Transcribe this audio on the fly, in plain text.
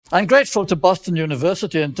I'm grateful to Boston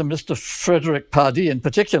University and to Mr. Frederick Pardee in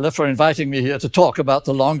particular for inviting me here to talk about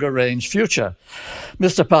the longer range future.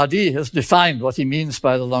 Mr. Pardee has defined what he means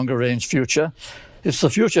by the longer range future. It's the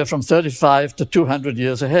future from 35 to 200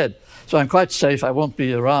 years ahead. So I'm quite safe I won't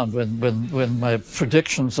be around when my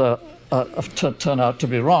predictions turn out to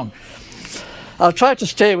be wrong. I'll try to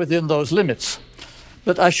stay within those limits.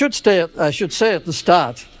 But I should say at the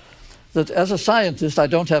start that as a scientist, I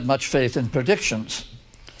don't have much faith in predictions.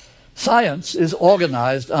 Science is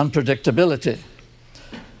organized unpredictability.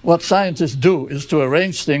 What scientists do is to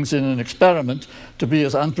arrange things in an experiment to be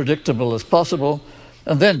as unpredictable as possible,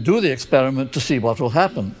 and then do the experiment to see what will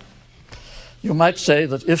happen. You might say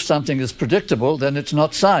that if something is predictable, then it's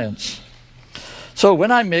not science. So when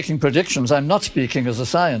I'm making predictions, I'm not speaking as a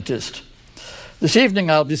scientist. This evening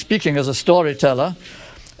I'll be speaking as a storyteller,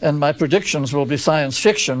 and my predictions will be science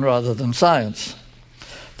fiction rather than science.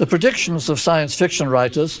 The predictions of science fiction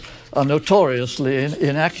writers are notoriously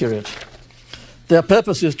inaccurate. Their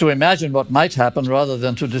purpose is to imagine what might happen rather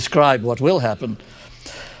than to describe what will happen.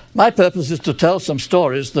 My purpose is to tell some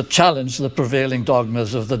stories that challenge the prevailing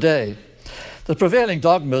dogmas of the day. The prevailing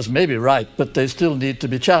dogmas may be right, but they still need to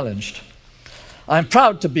be challenged. I'm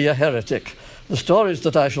proud to be a heretic. The stories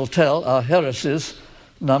that I shall tell are heresies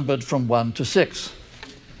numbered from 1 to 6.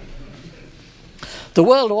 The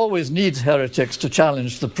world always needs heretics to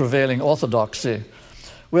challenge the prevailing orthodoxy.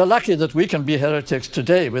 We're lucky that we can be heretics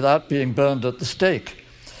today without being burned at the stake.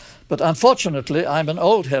 But unfortunately, I'm an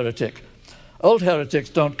old heretic. Old heretics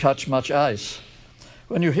don't catch much ice.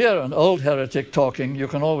 When you hear an old heretic talking, you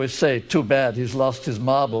can always say, "Too bad, he's lost his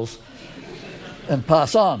marbles," and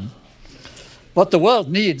pass on. What the world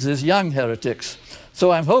needs is young heretics.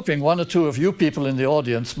 So I'm hoping one or two of you people in the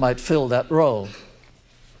audience might fill that role.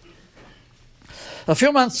 A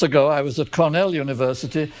few months ago, I was at Cornell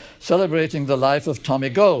University celebrating the life of Tommy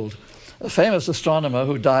Gold, a famous astronomer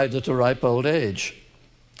who died at a ripe old age.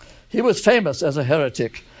 He was famous as a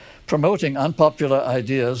heretic, promoting unpopular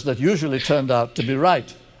ideas that usually turned out to be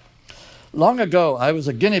right. Long ago, I was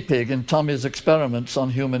a guinea pig in Tommy's experiments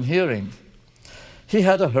on human hearing. He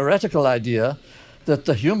had a heretical idea that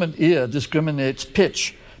the human ear discriminates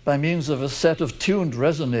pitch by means of a set of tuned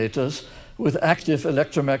resonators with active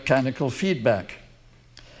electromechanical feedback.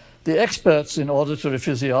 The experts in auditory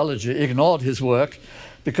physiology ignored his work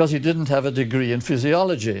because he didn't have a degree in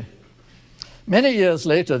physiology. Many years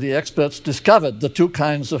later, the experts discovered the two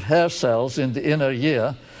kinds of hair cells in the inner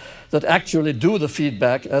ear that actually do the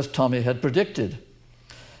feedback as Tommy had predicted.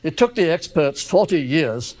 It took the experts 40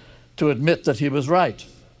 years to admit that he was right.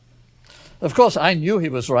 Of course, I knew he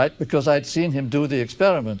was right because I'd seen him do the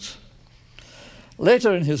experiments.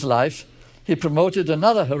 Later in his life, he promoted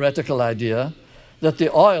another heretical idea that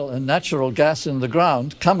the oil and natural gas in the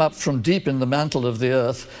ground come up from deep in the mantle of the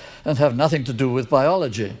earth and have nothing to do with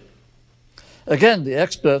biology. Again, the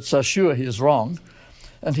experts are sure he's wrong,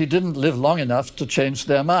 and he didn't live long enough to change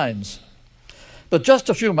their minds. But just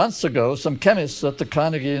a few months ago, some chemists at the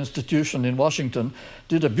Carnegie Institution in Washington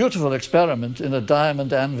did a beautiful experiment in a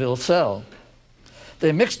diamond anvil cell.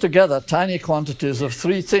 They mixed together tiny quantities of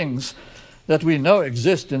three things that we know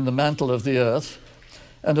exist in the mantle of the earth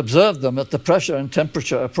and observed them at the pressure and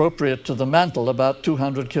temperature appropriate to the mantle about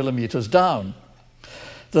 200 kilometers down.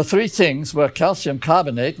 The three things were calcium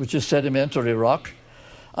carbonate, which is sedimentary rock,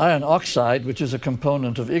 iron oxide, which is a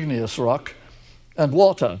component of igneous rock, and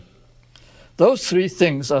water. Those three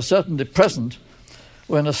things are certainly present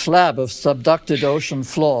when a slab of subducted ocean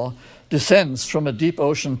floor descends from a deep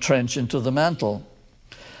ocean trench into the mantle.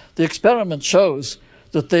 The experiment shows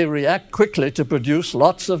that they react quickly to produce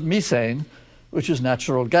lots of methane, which is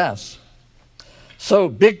natural gas. So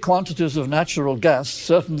big quantities of natural gas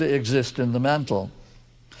certainly exist in the mantle.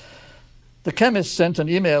 The chemists sent an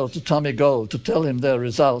email to Tommy Gold to tell him their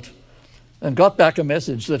result and got back a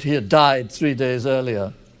message that he had died 3 days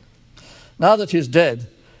earlier. Now that he's dead,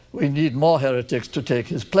 we need more heretics to take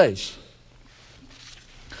his place.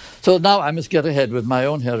 So now I must get ahead with my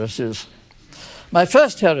own heresies. My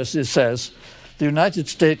first heresy says the United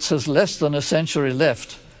States has less than a century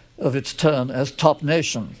left of its turn as top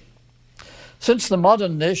nation. Since the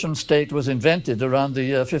modern nation-state was invented around the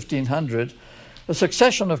year 1500, a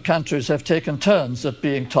succession of countries have taken turns at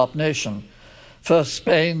being top nation. First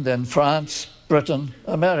Spain, then France, Britain,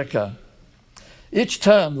 America. Each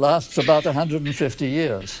turn lasts about 150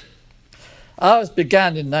 years. Ours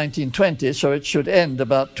began in 1920, so it should end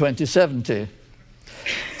about 2070.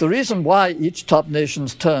 The reason why each top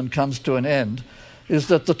nation's turn comes to an end is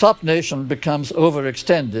that the top nation becomes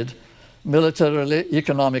overextended militarily,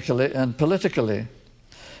 economically, and politically.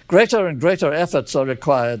 Greater and greater efforts are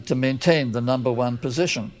required to maintain the number one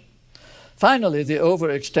position. Finally, the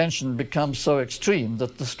overextension becomes so extreme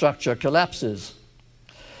that the structure collapses.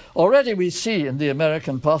 Already we see in the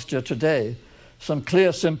American posture today some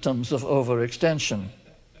clear symptoms of overextension.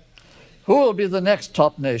 Who will be the next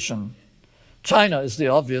top nation? China is the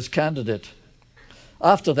obvious candidate.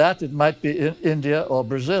 After that, it might be India or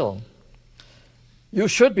Brazil. You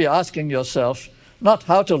should be asking yourself not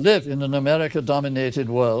how to live in an America-dominated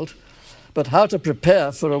world, but how to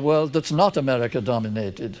prepare for a world that's not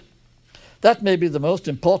America-dominated. That may be the most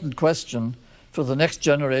important question for the next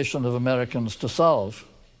generation of Americans to solve.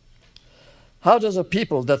 How does a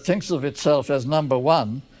people that thinks of itself as number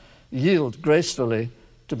one yield gracefully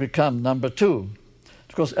to become number two?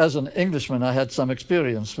 Because as an Englishman, I had some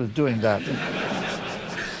experience with doing that.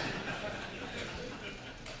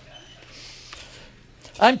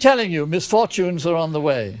 I'm telling you, misfortunes are on the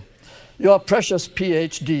way. Your precious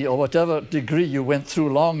PhD, or whatever degree you went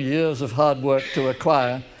through long years of hard work to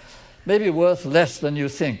acquire, may be worth less than you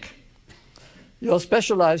think. Your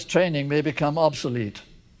specialized training may become obsolete.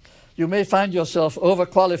 You may find yourself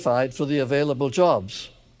overqualified for the available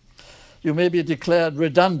jobs. You may be declared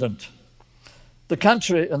redundant. The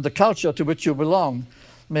country and the culture to which you belong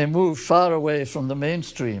may move far away from the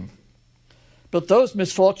mainstream. But those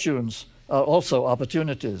misfortunes are also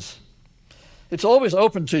opportunities. It's always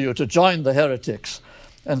open to you to join the heretics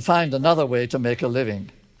and find another way to make a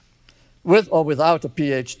living. With or without a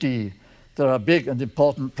PhD, there are big and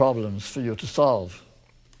important problems for you to solve.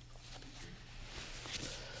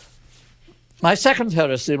 My second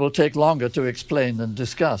heresy will take longer to explain and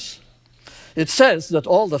discuss. It says that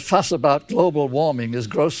all the fuss about global warming is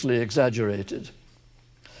grossly exaggerated.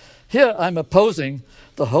 Here I'm opposing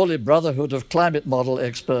the Holy Brotherhood of climate model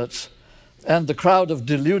experts and the crowd of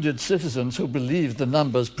deluded citizens who believe the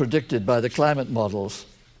numbers predicted by the climate models.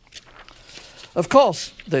 Of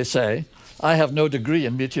course, they say, I have no degree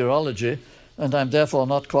in meteorology and I'm therefore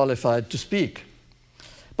not qualified to speak.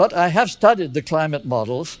 But I have studied the climate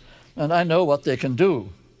models and I know what they can do.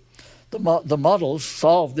 The models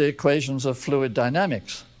solve the equations of fluid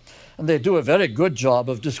dynamics, and they do a very good job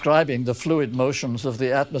of describing the fluid motions of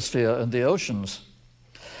the atmosphere and the oceans.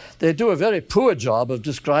 They do a very poor job of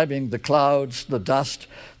describing the clouds, the dust,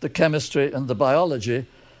 the chemistry, and the biology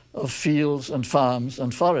of fields and farms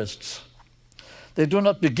and forests. They do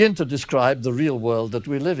not begin to describe the real world that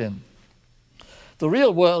we live in. The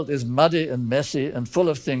real world is muddy and messy and full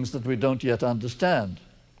of things that we don't yet understand.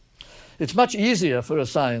 It's much easier for a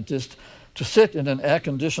scientist to sit in an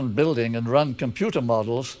air-conditioned building and run computer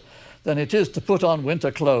models than it is to put on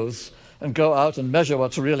winter clothes and go out and measure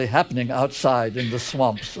what's really happening outside in the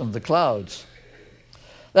swamps and the clouds.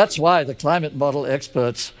 That's why the climate model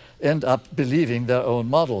experts end up believing their own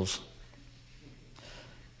models.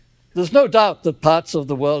 There's no doubt that parts of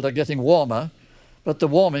the world are getting warmer, but the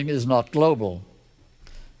warming is not global.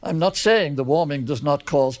 I'm not saying the warming does not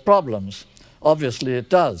cause problems. Obviously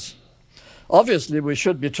it does. Obviously we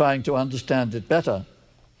should be trying to understand it better.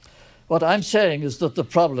 What I'm saying is that the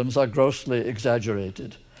problems are grossly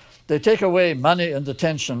exaggerated. They take away money and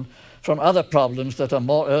attention from other problems that are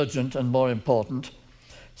more urgent and more important,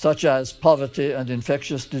 such as poverty and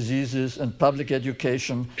infectious diseases and public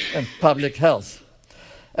education and public health,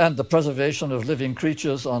 and the preservation of living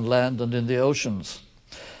creatures on land and in the oceans.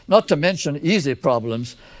 Not to mention easy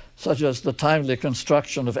problems, such as the timely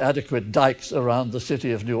construction of adequate dikes around the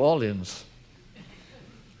city of New Orleans.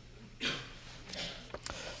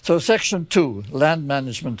 So section 2, land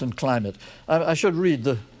management and climate. I should read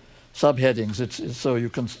the subheadings so you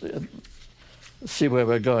can see where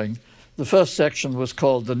we're going. The first section was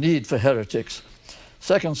called The Need for Heretics.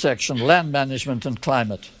 Second section, Land Management and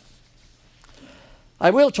Climate. I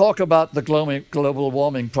will talk about the global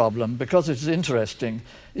warming problem because it is interesting,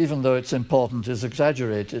 even though its importance is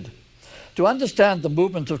exaggerated. To understand the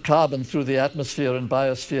movement of carbon through the atmosphere and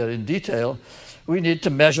biosphere in detail, we need to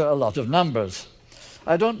measure a lot of numbers.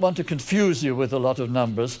 I don't want to confuse you with a lot of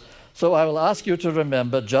numbers, so I will ask you to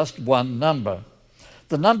remember just one number.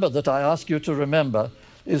 The number that I ask you to remember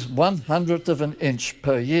is 1/100th of an inch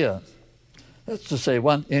per year. That's to say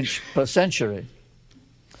 1 inch per century.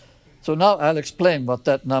 So now I'll explain what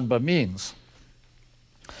that number means.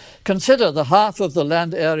 Consider the half of the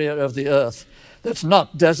land area of the Earth that's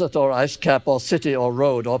not desert or ice cap or city or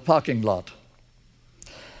road or parking lot.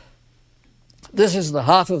 This is the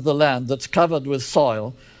half of the land that's covered with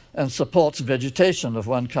soil and supports vegetation of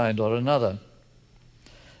one kind or another.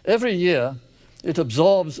 Every year, it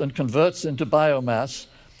absorbs and converts into biomass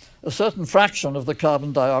a certain fraction of the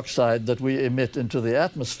carbon dioxide that we emit into the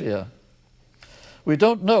atmosphere. We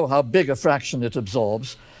don't know how big a fraction it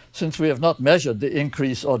absorbs, since we have not measured the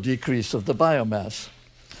increase or decrease of the biomass.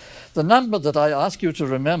 The number that I ask you to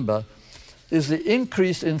remember is the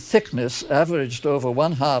increase in thickness averaged over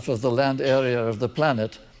 1/2 of the land area of the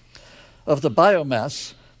planet of the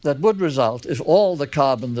biomass that would result if all the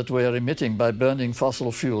carbon that we are emitting by burning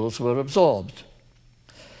fossil fuels were absorbed.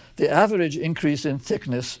 The average increase in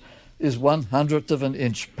thickness is 1/100th of an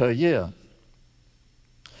inch per year.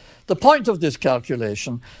 The point of this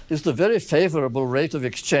calculation is the very favorable rate of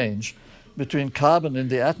exchange between carbon in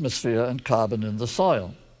the atmosphere and carbon in the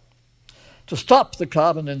soil. To stop the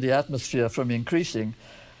carbon in the atmosphere from increasing,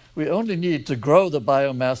 we only need to grow the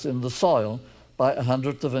biomass in the soil by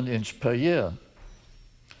 1/100th of an inch per year.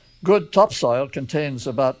 Good topsoil contains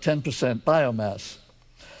about 10% biomass.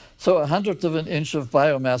 So 1/100th of an inch of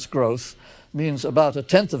biomass growth means about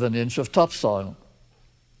 1/10 of an inch of topsoil.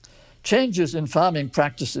 Changes in farming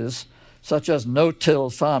practices, such as no-till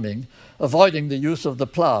farming, avoiding the use of the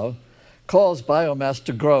plow, cause biomass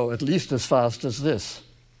to grow at least as fast as this.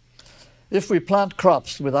 If we plant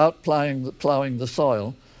crops without plowing the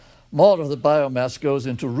soil, more of the biomass goes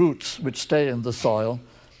into roots which stay in the soil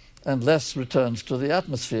and less returns to the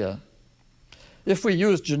atmosphere. If we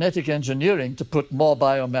use genetic engineering to put more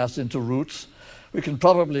biomass into roots, we can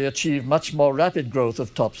probably achieve much more rapid growth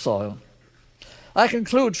of topsoil. I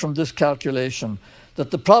conclude from this calculation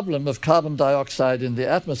that the problem of carbon dioxide in the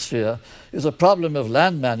atmosphere is a problem of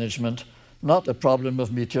land management, not a problem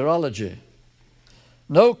of meteorology.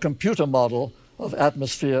 No computer model of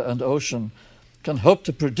atmosphere and ocean can hope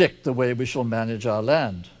to predict the way we shall manage our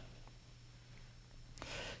land.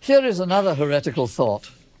 Here is another heretical thought.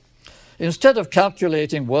 Instead of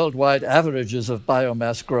calculating worldwide averages of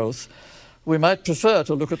biomass growth, we might prefer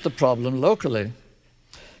to look at the problem locally.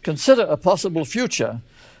 Consider a possible future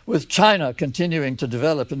with China continuing to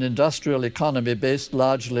develop an industrial economy based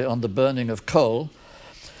largely on the burning of coal,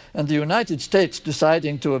 and the United States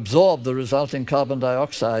deciding to absorb the resulting carbon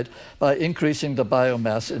dioxide by increasing the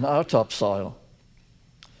biomass in our topsoil.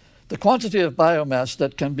 The quantity of biomass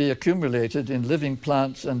that can be accumulated in living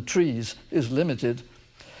plants and trees is limited,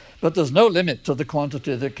 but there's no limit to the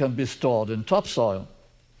quantity that can be stored in topsoil.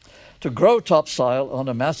 To grow topsoil on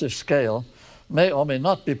a massive scale may or may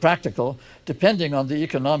not be practical, depending on the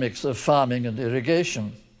economics of farming and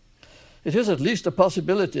irrigation. It is at least a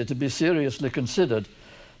possibility to be seriously considered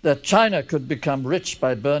that China could become rich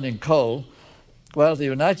by burning coal, while the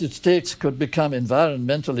United States could become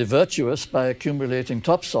environmentally virtuous by accumulating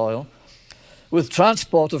topsoil, with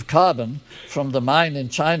transport of carbon from the mine in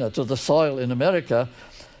China to the soil in America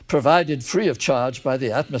provided free of charge by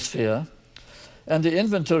the atmosphere, and the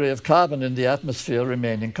inventory of carbon in the atmosphere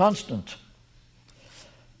remaining constant.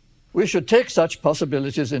 We should take such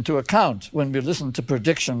possibilities into account when we listen to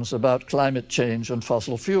predictions about climate change and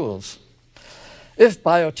fossil fuels. If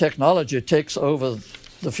biotechnology takes over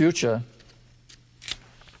the future,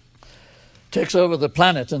 takes over the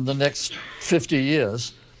planet in the next 50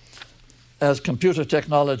 years, as computer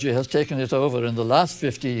technology has taken it over in the last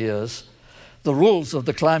 50 years, the rules of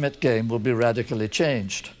the climate game will be radically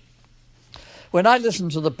changed. When I listen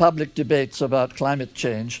to the public debates about climate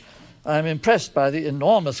change, I am impressed by the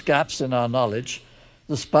enormous gaps in our knowledge,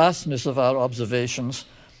 the sparseness of our observations,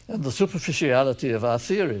 and the superficiality of our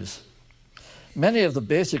theories. Many of the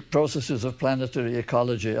basic processes of planetary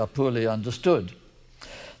ecology are poorly understood.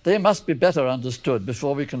 They must be better understood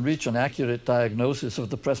before we can reach an accurate diagnosis of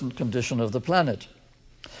the present condition of the planet.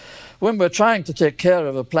 When we're trying to take care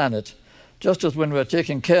of a planet, just as when we're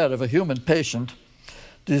taking care of a human patient,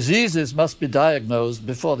 diseases must be diagnosed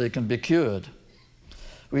before they can be cured.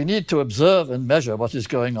 We need to observe and measure what is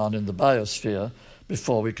going on in the biosphere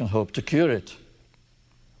before we can hope to cure it.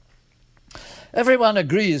 Everyone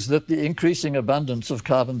agrees that the increasing abundance of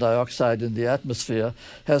carbon dioxide in the atmosphere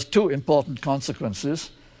has two important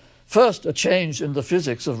consequences. First, a change in the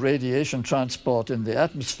physics of radiation transport in the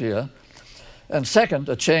atmosphere, and second,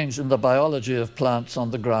 a change in the biology of plants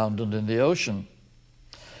on the ground and in the ocean.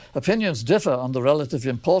 Opinions differ on the relative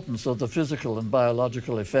importance of the physical and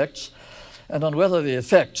biological effects, and on whether the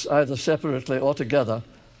effects, either separately or together,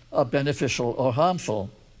 are beneficial or harmful.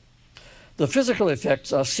 The physical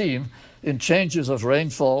effects are seen in changes of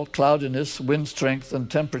rainfall, cloudiness, wind strength,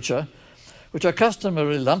 and temperature, which are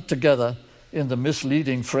customarily lumped together in the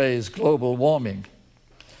misleading phrase global warming.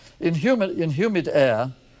 In humid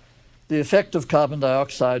air, the effect of carbon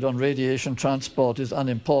dioxide on radiation transport is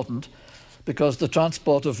unimportant because the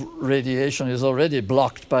transport of radiation is already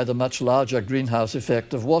blocked by the much larger greenhouse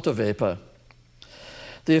effect of water vapor.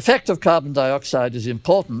 The effect of carbon dioxide is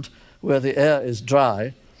important where the air is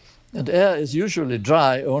dry, and air is usually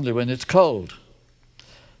dry only when it's cold.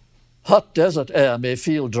 Hot desert air may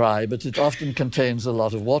feel dry, but it often contains a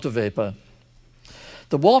lot of water vapor.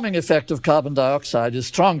 The warming effect of carbon dioxide is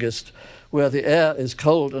strongest where the air is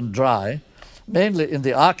cold and dry, mainly in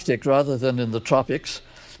the Arctic rather than in the tropics,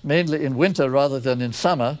 mainly in winter rather than in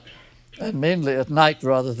summer, and mainly at night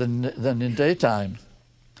rather than in daytime.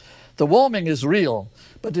 The warming is real,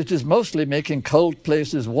 but it is mostly making cold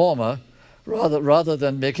places warmer rather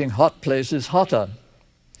than making hot places hotter.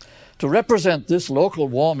 To represent this local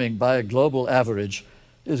warming by a global average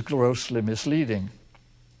is grossly misleading.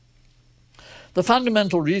 The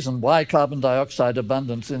fundamental reason why carbon dioxide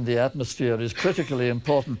abundance in the atmosphere is critically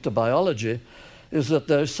important to biology is that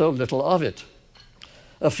there is so little of it.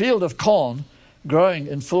 A field of corn growing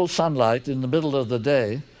in full sunlight in the middle of the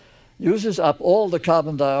day uses up all the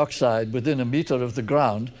carbon dioxide within a meter of the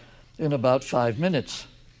ground in about 5 minutes.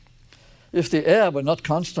 If the air were not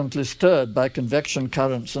constantly stirred by convection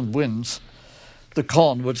currents and winds, the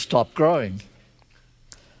corn would stop growing.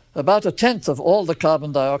 About 1/10 of all the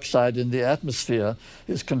carbon dioxide in the atmosphere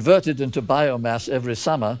is converted into biomass every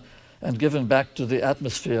summer and given back to the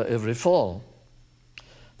atmosphere every fall.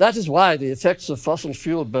 That is why the effects of fossil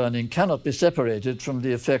fuel burning cannot be separated from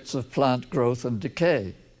the effects of plant growth and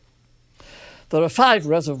decay. There are 5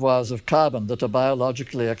 reservoirs of carbon that are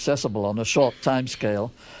biologically accessible on a short time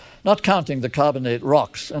scale, not counting the carbonate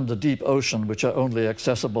rocks and the deep ocean, which are only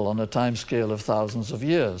accessible on a time scale of thousands of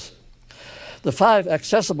years. The 5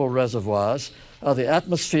 accessible reservoirs are the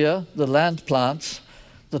atmosphere, the land plants,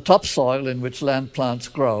 the topsoil in which land plants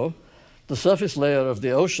grow, the surface layer of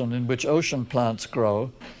the ocean in which ocean plants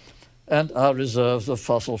grow, and our reserves of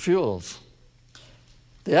fossil fuels.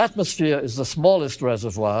 The atmosphere is the smallest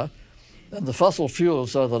reservoir, and the fossil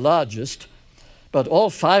fuels are the largest, but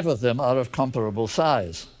all 5 of them are of comparable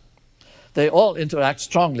size. They all interact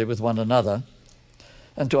strongly with one another,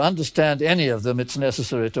 and to understand any of them, it's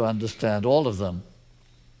necessary to understand all of them.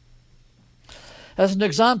 As an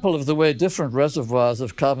example of the way different reservoirs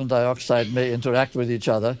of carbon dioxide may interact with each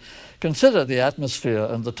other, consider the atmosphere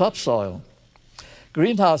and the topsoil.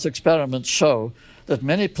 Greenhouse experiments show that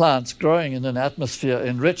many plants growing in an atmosphere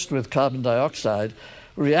enriched with carbon dioxide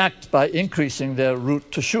react by increasing their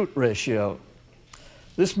root-to-shoot ratio.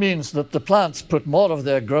 This means that the plants put more of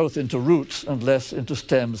their growth into roots and less into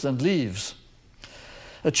stems and leaves.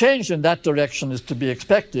 A change in that direction is to be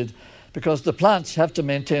expected because the plants have to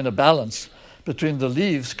maintain a balance between the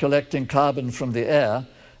leaves collecting carbon from the air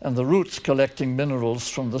and the roots collecting minerals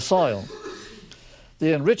from the soil.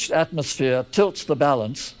 The enriched atmosphere tilts the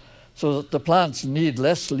balance so that the plants need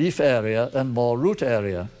less leaf area and more root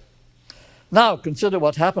area. Now consider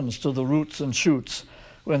what happens to the roots and shoots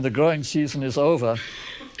when the growing season is over,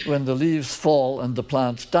 when the leaves fall and the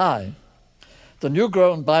plants die. The new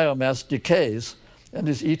grown biomass decays and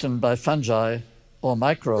is eaten by fungi or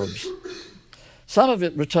microbes. Some of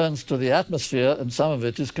it returns to the atmosphere and some of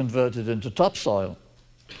it is converted into topsoil.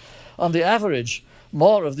 On the average,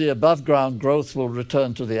 more of the above-ground growth will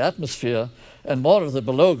return to the atmosphere and more of the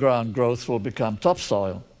below-ground growth will become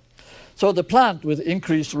topsoil. So the plant with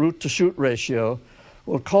increased root-to-shoot ratio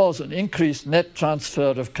will cause an increased net transfer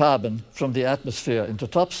of carbon from the atmosphere into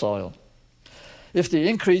topsoil. If the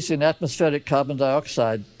increase in atmospheric carbon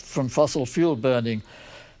dioxide from fossil fuel burning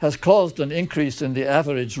has caused an increase in the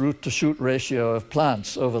average root-to-shoot ratio of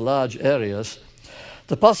plants over large areas,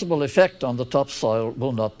 the possible effect on the topsoil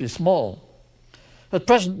will not be small. At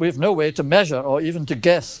present, we have no way to measure or even to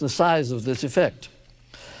guess the size of this effect.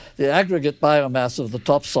 The aggregate biomass of the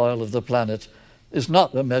topsoil of the planet is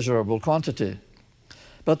not a measurable quantity.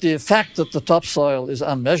 But the fact that the topsoil is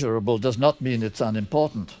unmeasurable does not mean it's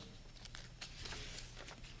unimportant.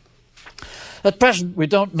 At present, we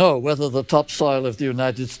don't know whether the topsoil of the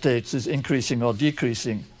United States is increasing or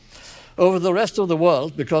decreasing. Over the rest of the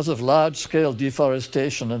world, because of large-scale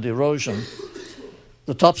deforestation and erosion,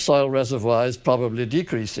 the topsoil reservoir is probably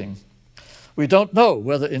decreasing. We don't know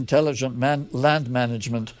whether intelligent land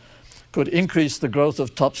management could increase the growth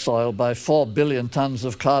of topsoil by 4 billion tons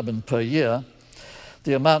of carbon per year,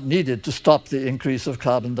 the amount needed to stop the increase of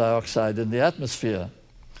carbon dioxide in the atmosphere.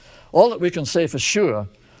 All that we can say for sure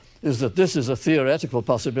is that this is a theoretical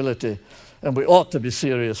possibility, and we ought to be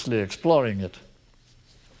seriously exploring it.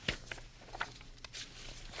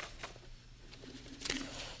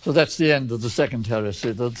 So that's the end of the second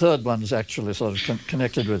heresy. The third one is actually sort of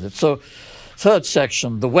connected with it. So, third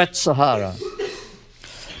section, the wet Sahara.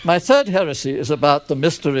 My third heresy is about the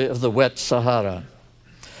mystery of the wet Sahara.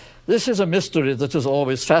 This is a mystery that has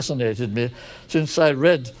always fascinated me since I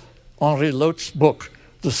read Henri Lot's book,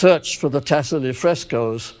 The Search for the Tassili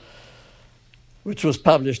Frescoes, which was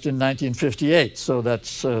published in 1958, so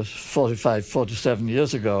that's 47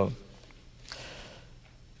 years ago.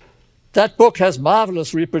 That book has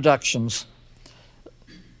marvelous reproductions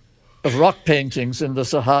of rock paintings in the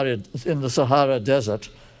Sahara Desert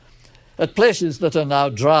at places that are now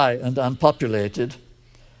dry and unpopulated,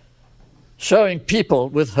 showing people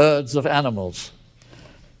with herds of animals.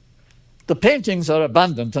 The paintings are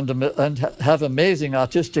abundant and have amazing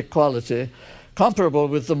artistic quality, comparable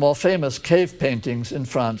with the more famous cave paintings in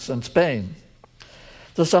France and Spain.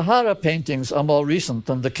 The Sahara paintings are more recent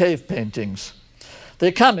than the cave paintings.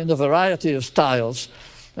 They come in a variety of styles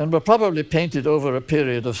and were probably painted over a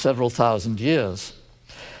period of several thousand years.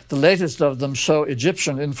 The latest of them show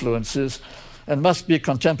Egyptian influences and must be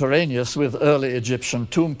contemporaneous with early Egyptian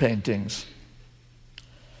tomb paintings.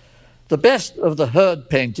 The best of the herd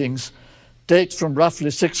paintings date from roughly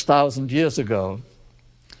 6,000 years ago.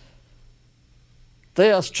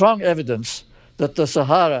 They are strong evidence that the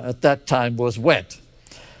Sahara at that time was wet.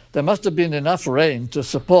 There must have been enough rain to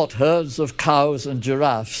support herds of cows and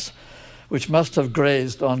giraffes, which must have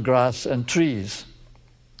grazed on grass and trees.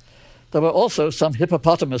 There were also some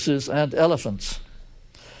hippopotamuses and elephants.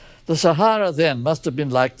 The Sahara then must have been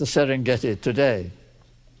like the Serengeti today.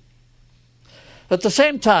 At the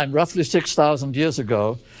same time, roughly 6,000 years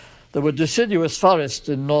ago, there were deciduous forests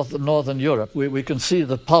in northern Europe. We can see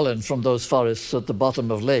the pollen from those forests at the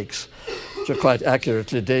bottom of lakes, which are quite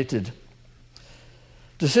accurately dated.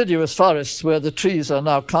 Deciduous forests where the trees are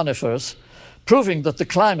now conifers, proving that the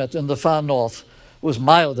climate in the far north was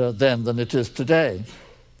milder then than it is today.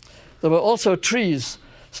 There were also trees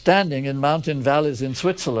standing in mountain valleys in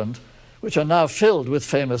Switzerland, which are now filled with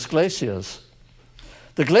famous glaciers.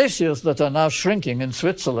 The glaciers that are now shrinking in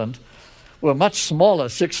Switzerland were much smaller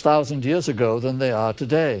 6,000 years ago than they are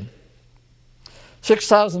today.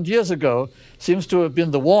 6,000 years ago seems to have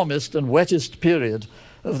been the warmest and wettest period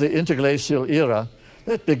of the interglacial era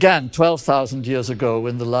that began 12,000 years ago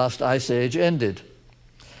when the last ice age ended.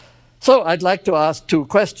 So I'd like to ask two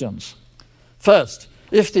questions. First,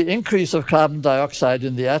 if the increase of carbon dioxide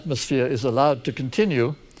in the atmosphere is allowed to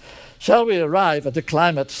continue, shall we arrive at a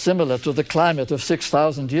climate similar to the climate of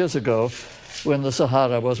 6,000 years ago when the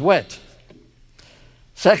Sahara was wet?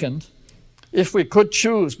 Second, if we could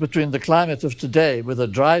choose between the climate of today with a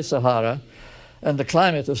dry Sahara and the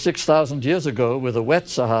climate of 6,000 years ago with a wet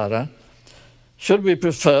Sahara, should we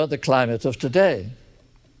prefer the climate of today?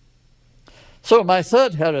 So my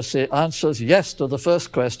third heresy answers yes to the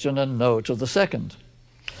first question and no to the second.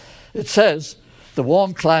 It says the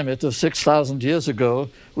warm climate of 6,000 years ago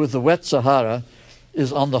with the wet Sahara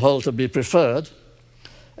is on the whole to be preferred,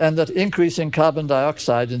 and that increasing carbon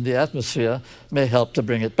dioxide in the atmosphere may help to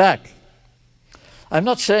bring it back. I'm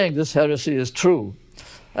not saying this heresy is true.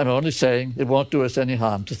 I'm only saying it won't do us any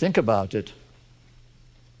harm to think about it.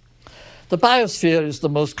 The biosphere is the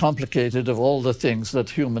most complicated of all the things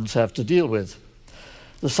that humans have to deal with.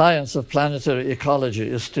 The science of planetary ecology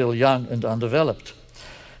is still young and undeveloped.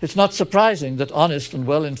 It's not surprising that honest and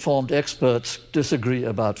well-informed experts disagree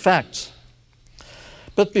about facts.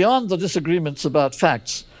 But beyond the disagreements about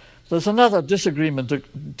facts, there's another disagreement, a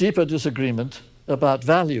deeper disagreement about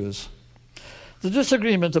values. The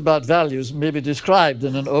disagreement about values may be described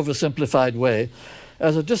in an oversimplified way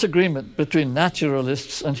as a disagreement between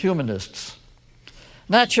naturalists and humanists.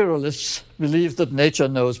 Naturalists believe that nature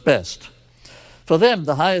knows best. For them,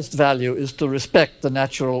 the highest value is to respect the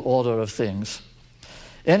natural order of things.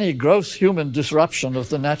 Any gross human disruption of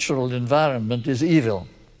the natural environment is evil.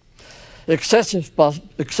 Excessive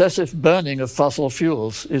burning of fossil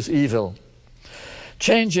fuels is evil.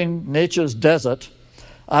 Changing nature's desert,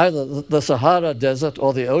 either the Sahara Desert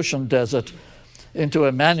or the ocean desert, into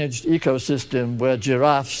a managed ecosystem where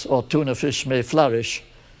giraffes or tuna fish may flourish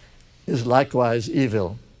is likewise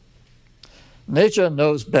evil. Nature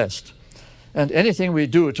knows best, and anything we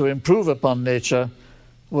do to improve upon nature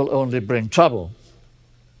will only bring trouble.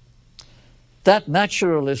 That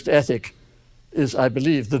naturalist ethic is, I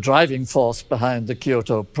believe, the driving force behind the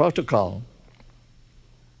Kyoto Protocol.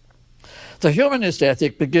 The humanist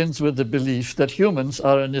ethic begins with the belief that humans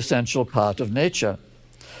are an essential part of nature.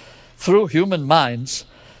 Through human minds,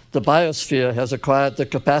 the biosphere has acquired the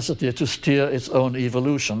capacity to steer its own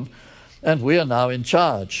evolution, and we are now in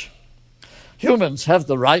charge. Humans have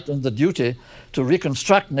the right and the duty to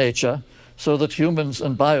reconstruct nature so that humans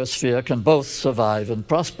and biosphere can both survive and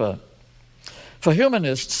prosper. For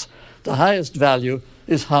humanists, the highest value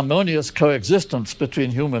is harmonious coexistence between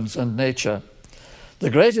humans and nature. The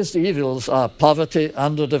greatest evils are poverty,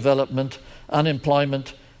 underdevelopment,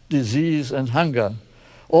 unemployment, disease, and hunger,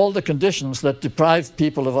 all the conditions that deprive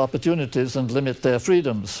people of opportunities and limit their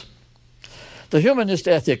freedoms. The humanist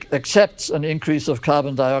ethic accepts an increase of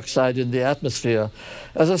carbon dioxide in the atmosphere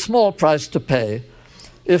as a small price to pay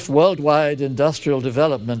if worldwide industrial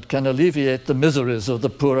development can alleviate the miseries of the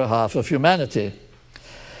poorer half of humanity.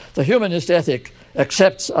 The humanist ethic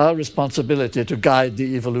accepts our responsibility to guide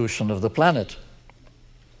the evolution of the planet.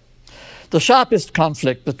 The sharpest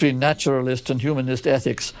conflict between naturalist and humanist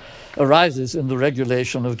ethics arises in the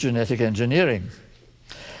regulation of genetic engineering.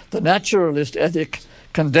 The naturalist ethic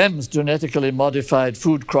condemns genetically modified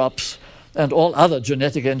food crops and all other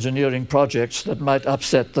genetic engineering projects that might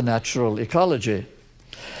upset the natural ecology.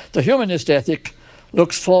 The humanist ethic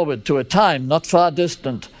looks forward to a time not far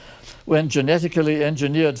distant when genetically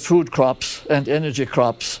engineered food crops and energy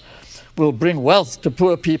crops will bring wealth to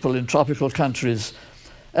poor people in tropical countries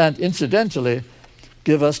and, incidentally,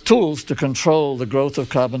 give us tools to control the growth of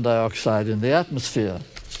carbon dioxide in the atmosphere.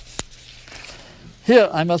 Here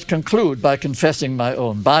I must conclude by confessing my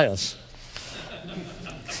own bias.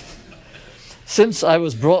 Since I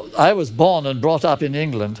was born and brought up in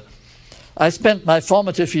England, I spent my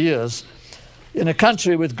formative years in a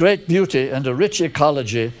country with great beauty and a rich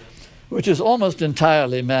ecology, which is almost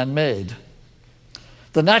entirely man-made.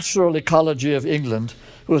 The natural ecology of England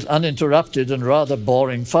was uninterrupted and rather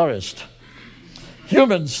boring forest.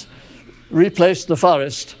 Humans replaced the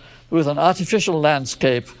forest with an artificial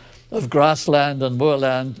landscape of grassland and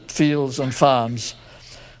moorland, fields and farms,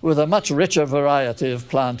 with a much richer variety of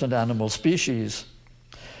plant and animal species.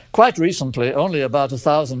 Quite recently, only about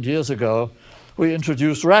 1,000 years ago, we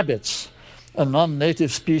introduced rabbits, a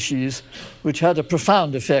non-native species which had a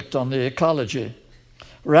profound effect on the ecology.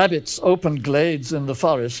 Rabbits opened glades in the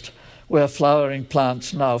forest where flowering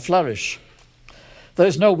plants now flourish. There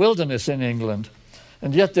is no wilderness in England,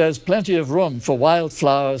 and yet there is plenty of room for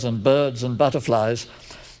wildflowers and birds and butterflies,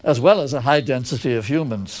 as well as a high density of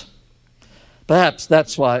humans. Perhaps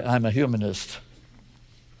that's why I'm a humanist.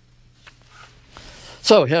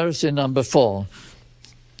 So, heresy number 4,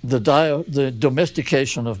 the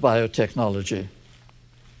domestication of biotechnology.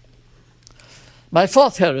 My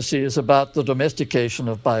fourth heresy is about the domestication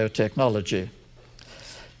of biotechnology.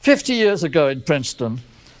 50 years ago in Princeton,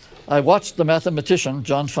 I watched the mathematician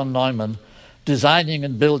John von Neumann designing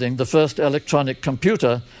and building the first electronic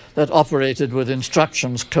computer that operated with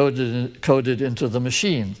instructions coded into the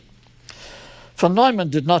machine. Von Neumann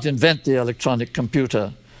did not invent the electronic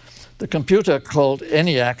computer. The computer, called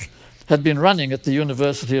ENIAC, had been running at the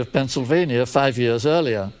University of Pennsylvania 5 years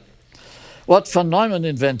earlier. What von Neumann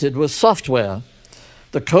invented was software,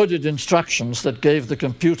 the coded instructions that gave the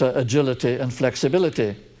computer agility and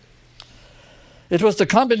flexibility. It was the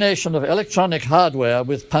combination of electronic hardware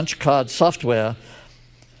with punch card software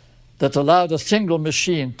that allowed a single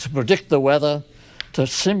machine to predict the weather, to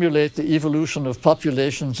simulate the evolution of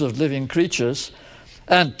populations of living creatures,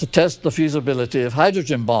 and to test the feasibility of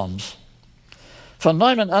hydrogen bombs. Von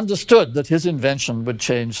Neumann understood that his invention would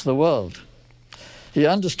change the world. He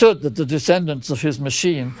understood that the descendants of his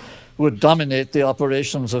machine would dominate the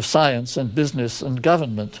operations of science and business and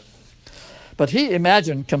government. But he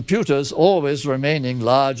imagined computers always remaining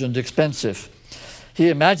large and expensive. He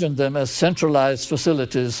imagined them as centralized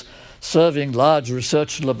facilities serving large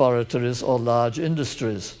research laboratories or large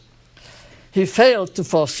industries. He failed to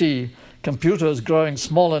foresee computers growing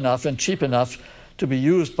small enough and cheap enough to be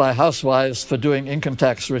used by housewives for doing income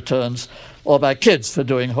tax returns or by kids for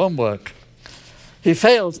doing homework. He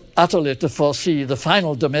failed utterly to foresee the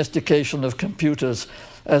final domestication of computers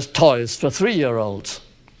as toys for 3-year-olds.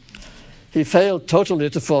 He failed totally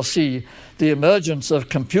to foresee the emergence of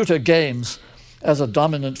computer games as a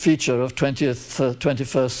dominant feature of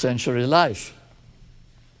 21st century life.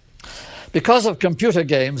 Because of computer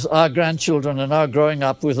games, our grandchildren are now growing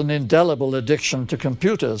up with an indelible addiction to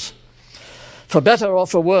computers. For better or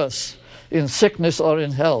for worse, in sickness or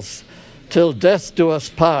in health, till death do us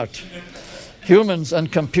part, humans and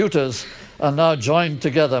computers are now joined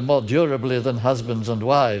together more durably than husbands and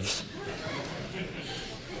wives.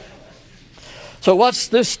 So what's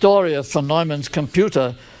this story of von Neumann's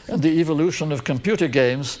computer and the evolution of computer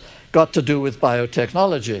games got to do with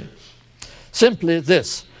biotechnology? Simply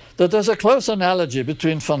this, that there's a close analogy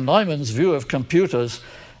between von Neumann's view of computers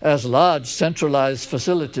as large centralized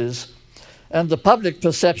facilities and the public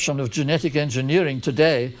perception of genetic engineering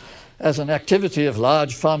today as an activity of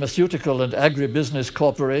large pharmaceutical and agribusiness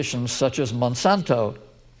corporations such as Monsanto.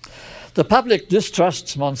 The public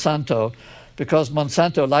distrusts Monsanto because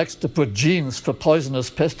Monsanto likes to put genes for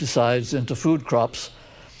poisonous pesticides into food crops,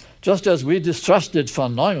 just as we distrusted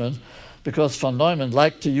von Neumann because von Neumann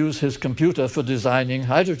liked to use his computer for designing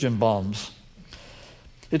hydrogen bombs.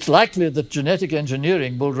 It's likely that genetic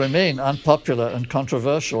engineering will remain unpopular and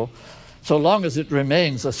controversial so long as it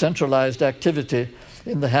remains a centralized activity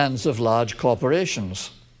in the hands of large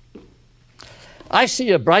corporations. I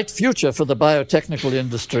see a bright future for the biotechnical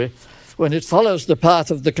industry when it follows the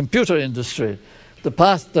path of the computer industry, the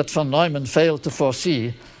path that von Neumann failed to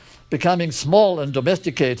foresee, becoming small and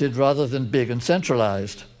domesticated rather than big and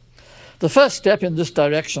centralized. The first step in this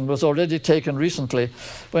direction was already taken recently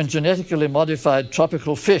when genetically modified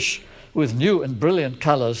tropical fish with new and brilliant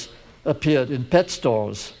colors appeared in pet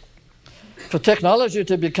stores. For technology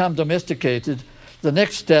to become domesticated, the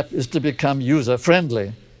next step is to become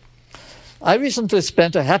user-friendly. I recently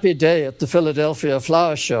spent a happy day at the Philadelphia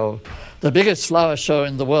Flower Show, the biggest flower show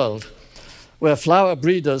in the world, where flower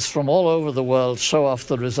breeders from all over the world show off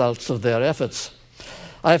the results of their efforts.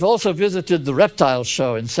 I've also visited the Reptile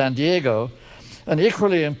Show in San Diego, an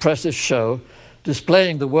equally impressive show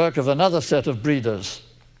displaying the work of another set of breeders.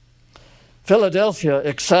 Philadelphia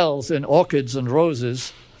excels in orchids and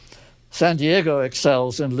roses. San Diego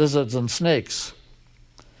excels in lizards and snakes.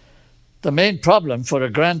 The main problem for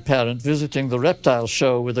a grandparent visiting the reptile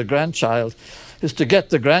show with a grandchild is to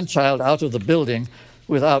get the grandchild out of the building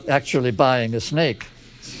without actually buying a snake.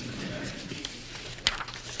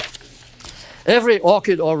 Every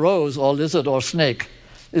orchid or rose or lizard or snake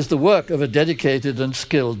is the work of a dedicated and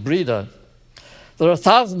skilled breeder. There are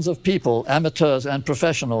thousands of people, amateurs and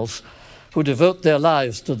professionals, who devote their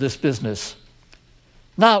lives to this business.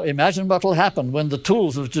 Now imagine what will happen when the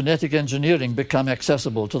tools of genetic engineering become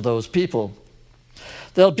accessible to those people.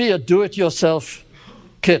 There'll be a do-it-yourself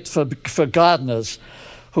kit for gardeners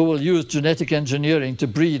who will use genetic engineering to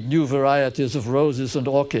breed new varieties of roses and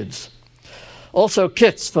orchids. Also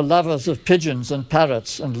kits for lovers of pigeons and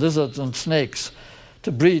parrots and lizards and snakes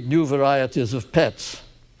to breed new varieties of pets.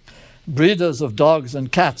 Breeders of dogs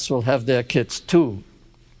and cats will have their kits too.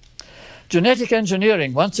 Genetic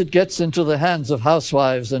engineering, once it gets into the hands of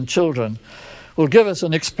housewives and children, will give us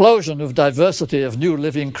an explosion of diversity of new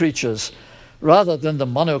living creatures rather than the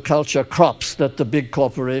monoculture crops that the big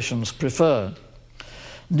corporations prefer.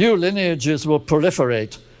 New lineages will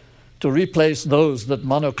proliferate to replace those that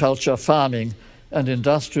monoculture farming and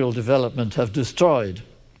industrial development have destroyed.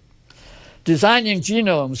 Designing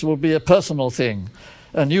genomes will be a personal thing,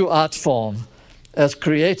 a new art form, as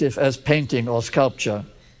creative as painting or sculpture.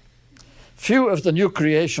 Few of the new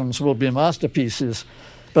creations will be masterpieces,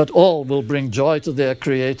 but all will bring joy to their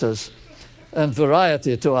creators and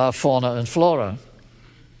variety to our fauna and flora.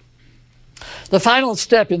 The final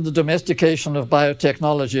step in the domestication of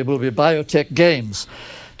biotechnology will be biotech games,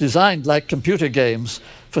 designed like computer games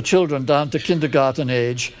for children down to kindergarten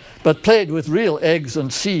age, but played with real eggs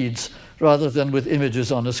and seeds rather than with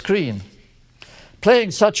images on a screen. Playing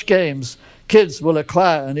such games, kids will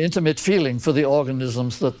acquire an intimate feeling for the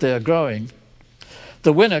organisms that they're growing.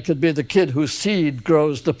 The winner could be the kid whose seed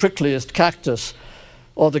grows the prickliest cactus,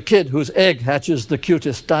 or the kid whose egg hatches the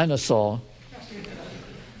cutest dinosaur.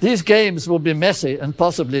 These games will be messy and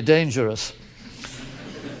possibly dangerous.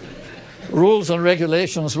 Rules and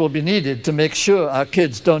regulations will be needed to make sure our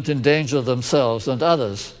kids don't endanger themselves and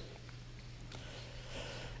others.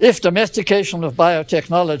 If domestication of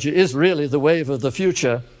biotechnology is really the wave of the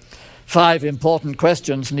future, 5 important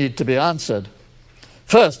questions need to be answered.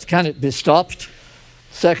 First, can it be stopped?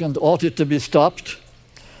 Second, ought it to be stopped?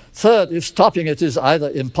 Third, if stopping it is either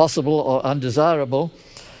impossible or undesirable,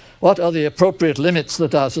 what are the appropriate limits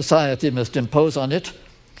that our society must impose on it?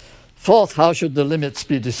 Fourth, how should the limits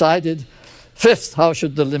be decided? Fifth, how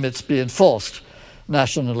should the limits be enforced,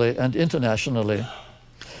 nationally and internationally?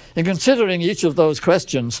 In considering each of those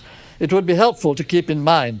questions, it would be helpful to keep in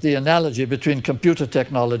mind the analogy between computer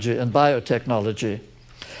technology and biotechnology.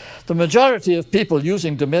 The majority of people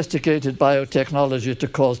using domesticated biotechnology to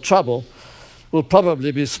cause trouble will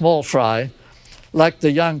probably be small fry, like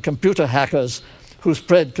the young computer hackers who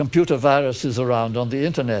spread computer viruses around on the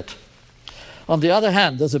internet. On the other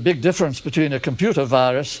hand, there's a big difference between a computer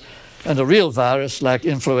virus and a real virus like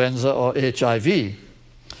influenza or HIV.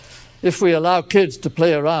 If we allow kids to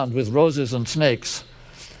play around with roses and snakes,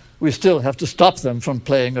 we still have to stop them from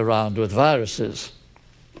playing around with viruses.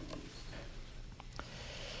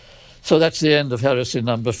 So that's the end of heresy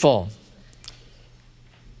number 4.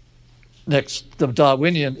 Next, the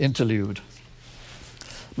Darwinian interlude.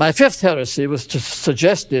 My 5th heresy was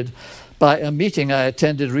suggested by a meeting I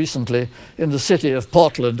attended recently in the city of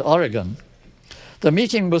Portland, Oregon. The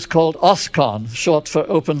meeting was called OSCON, short for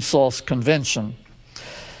Open Source Convention.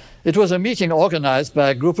 It was a meeting organized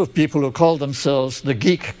by a group of people who call themselves the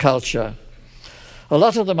geek culture. A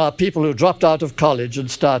lot of them are people who dropped out of college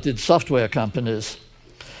and started software companies.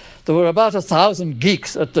 There were about 1,000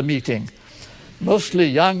 geeks at the meeting, mostly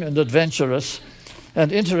young and adventurous,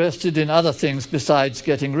 and interested in other things besides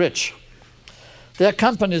getting rich. Their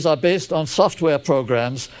companies are based on software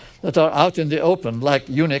programs that are out in the open, like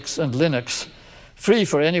Unix and Linux, free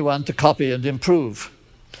for anyone to copy and improve.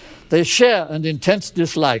 They share an intense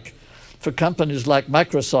dislike for companies like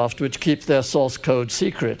Microsoft, which keep their source code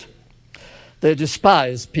secret. They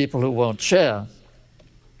despise people who won't share.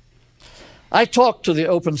 I talked to the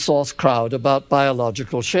open source crowd about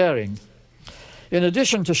biological sharing. In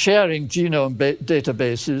addition to sharing genome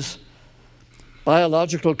databases,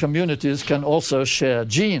 biological communities can also share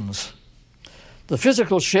genes. The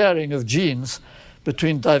physical sharing of genes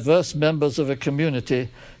between diverse members of a community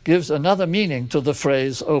gives another meaning to the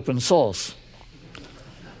phrase open source.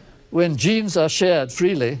 When genes are shared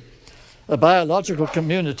freely, a biological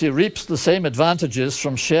community reaps the same advantages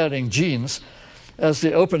from sharing genes as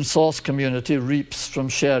the open source community reaps from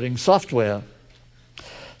sharing software.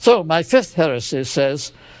 So my fifth heresy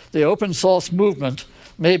says the open source movement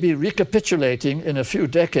may be recapitulating in a few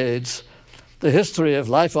decades the history of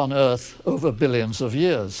life on Earth over billions of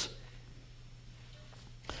years.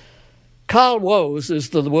 Carl Woese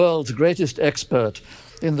is the world's greatest expert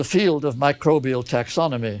in the field of microbial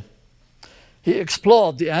taxonomy. He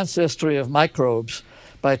explored the ancestry of microbes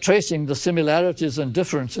by tracing the similarities and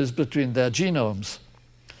differences between their genomes.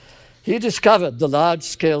 He discovered the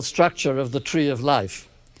large-scale structure of the tree of life,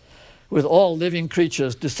 with all living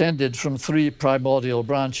creatures descended from 3 primordial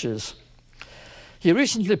branches. He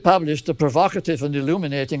recently published a provocative and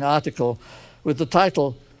illuminating article with the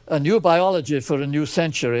title "A New Biology for a New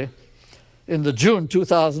Century" in the June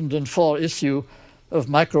 2004 issue of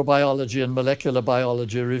Microbiology and Molecular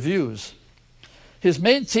Biology Reviews. His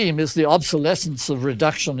main theme is the obsolescence of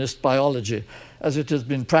reductionist biology as it has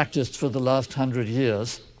been practiced for the last 100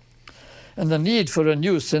 years, and the need for a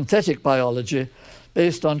new synthetic biology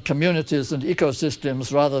based on communities and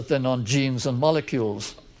ecosystems rather than on genes and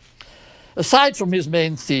molecules. Aside from his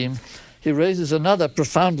main theme, he raises another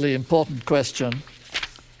profoundly important question: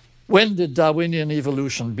 when did Darwinian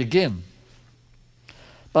evolution begin?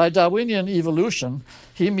 By Darwinian evolution,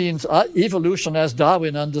 he means evolution as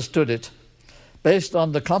Darwin understood it, based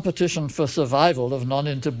on the competition for survival of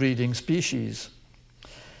non-interbreeding species.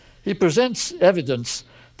 He presents evidence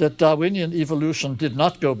that Darwinian evolution did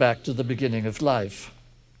not go back to the beginning of life.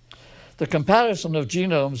 The comparison of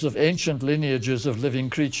genomes of ancient lineages of living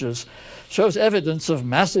creatures shows evidence of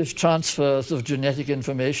massive transfers of genetic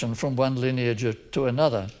information from one lineage to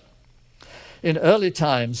another. In early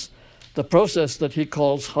times, the process that he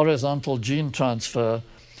calls horizontal gene transfer,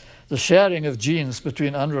 the sharing of genes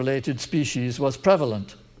between unrelated species, was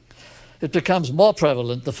prevalent. It becomes more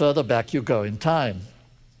prevalent the further back you go in time.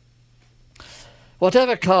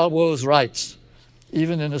 Whatever Carl Woese writes,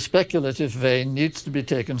 even in a speculative vein, needs to be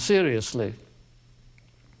taken seriously.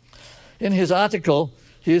 In his article,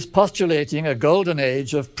 he is postulating a golden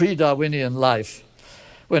age of pre-Darwinian life,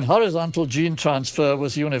 when horizontal gene transfer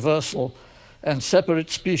was universal and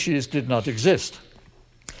separate species did not exist.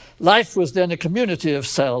 Life was then a community of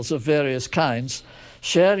cells of various kinds,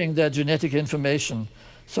 sharing their genetic information,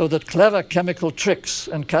 so that clever chemical tricks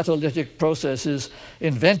and catalytic processes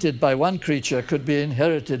invented by one creature could be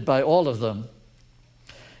inherited by all of them.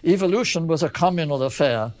 Evolution was a communal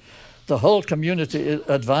affair, the whole community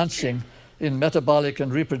advancing in metabolic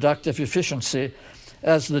and reproductive efficiency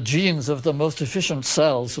as the genes of the most efficient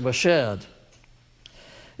cells were shared.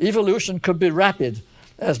 Evolution could be rapid,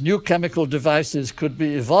 as new chemical devices could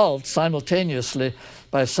be evolved simultaneously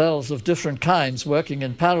by cells of different kinds working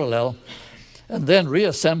in parallel, and then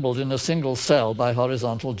reassembled in a single cell by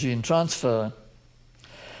horizontal gene transfer.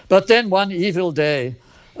 But then one evil day,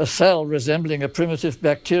 a cell resembling a primitive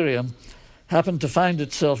bacterium happened to find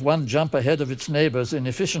itself one jump ahead of its neighbors in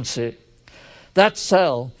efficiency. That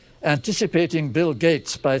cell, anticipating Bill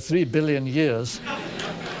Gates by 3 billion years,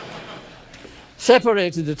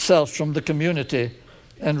 separated itself from the community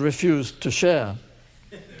and refused to share.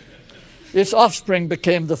 Its offspring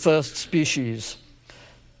became the first species,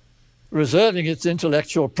 reserving its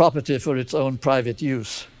intellectual property for its own private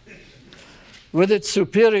use. With its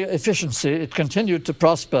superior efficiency, it continued to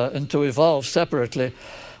prosper and to evolve separately,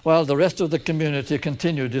 while the rest of the community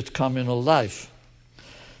continued its communal life.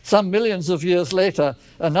 Some millions of years later,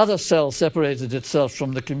 another cell separated itself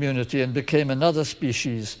from the community and became another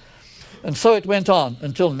species. And so it went on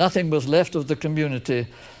until nothing was left of the community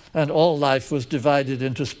and all life was divided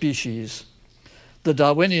into species. The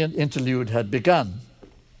Darwinian interlude had begun.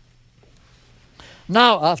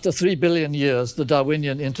 Now, after 3 billion years, the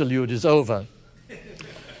Darwinian interlude is over.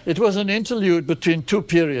 It was an interlude between 2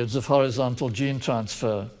 periods of horizontal gene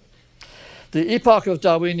transfer. The epoch of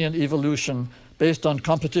Darwinian evolution, based on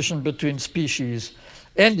competition between species,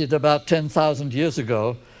 ended about 10,000 years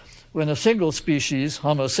ago, when a single species,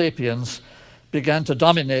 Homo sapiens, began to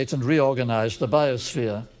dominate and reorganize the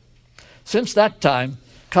biosphere. Since that time,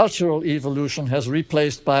 cultural evolution has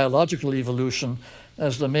replaced biological evolution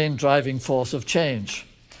as the main driving force of change.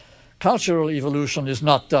 Cultural evolution is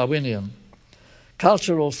not Darwinian.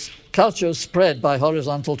 Cultures spread by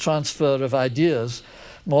horizontal transfer of ideas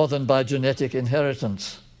more than by genetic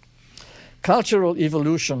inheritance. Cultural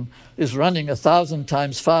evolution is running 1,000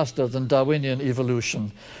 times faster than Darwinian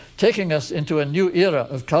evolution, taking us into a new era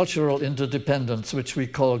of cultural interdependence, which we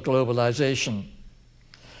call globalization.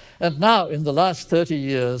 And now, in the last 30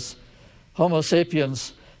 years, Homo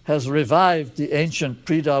sapiens has revived the ancient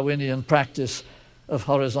pre-Darwinian practice of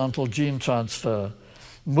horizontal gene transfer,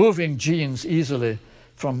 moving genes easily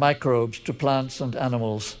from microbes to plants and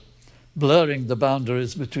animals, blurring the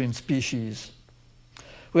boundaries between species.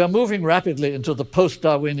 We are moving rapidly into the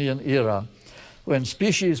post-Darwinian era, when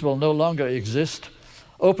species will no longer exist,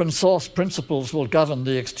 open source principles will govern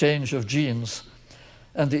the exchange of genes,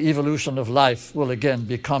 and the evolution of life will again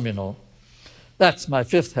be communal. That's my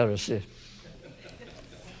fifth heresy.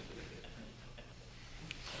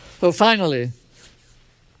 So finally,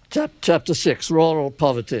 chapter 6, rural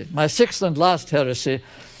poverty. My sixth and last heresy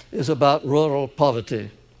is about rural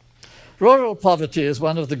poverty. Rural poverty is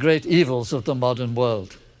one of the great evils of the modern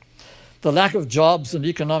world. The lack of jobs and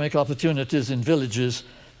economic opportunities in villages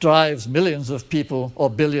drives millions of people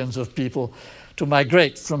or billions of people to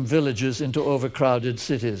migrate from villages into overcrowded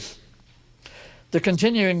cities. The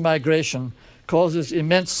continuing migration causes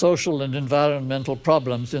immense social and environmental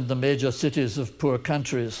problems in the major cities of poor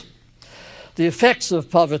countries. The effects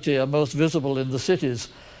of poverty are most visible in the cities,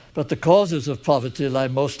 but the causes of poverty lie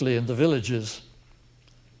mostly in the villages.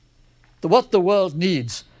 What the world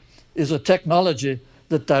needs is a technology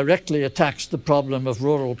that directly attacks the problem of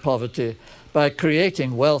rural poverty by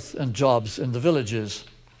creating wealth and jobs in the villages.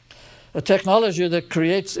 A technology that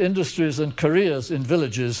creates industries and careers in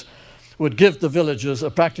villages would give the villagers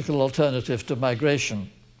a practical alternative to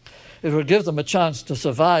migration. It would give them a chance to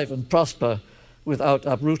survive and prosper without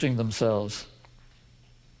uprooting themselves.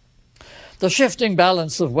 The shifting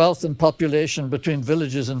balance of wealth and population between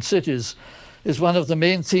villages and cities is one of the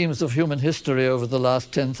main themes of human history over the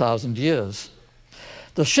last 10,000 years.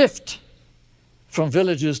 The shift from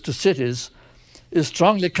villages to cities is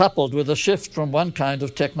strongly coupled with a shift from one kind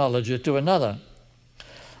of technology to another.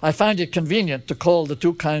 I find it convenient to call the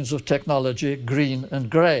two kinds of technology green and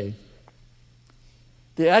grey.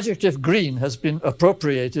 The adjective green has been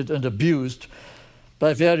appropriated and abused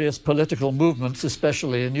by various political movements,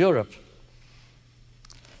 especially in Europe.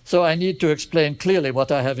 So I need to explain clearly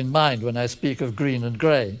what I have in mind when I speak of green and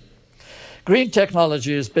grey. Green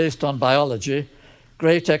technology is based on biology,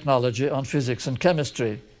 grey technology on physics and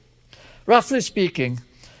chemistry. Roughly speaking,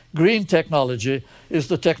 green technology is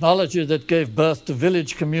the technology that gave birth to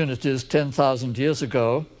village communities 10,000 years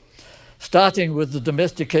ago, starting with the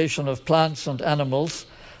domestication of plants and animals,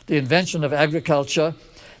 the invention of agriculture,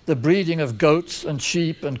 the breeding of goats and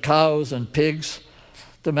sheep and cows and pigs,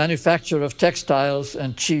 the manufacture of textiles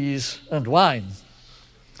and cheese and wine.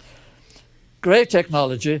 Grey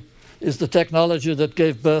technology is the technology that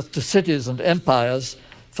gave birth to cities and empires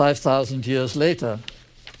 5,000 years later,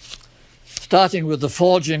 starting with the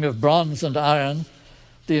forging of bronze and iron,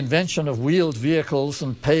 the invention of wheeled vehicles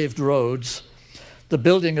and paved roads, the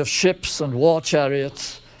building of ships and war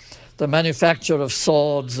chariots, the manufacture of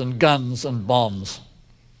swords and guns and bombs.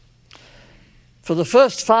 For the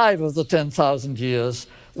first 5 of the 10,000 years,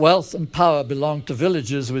 wealth and power belonged to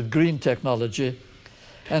villages with green technology,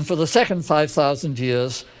 and for the second 5,000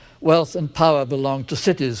 years, wealth and power belonged to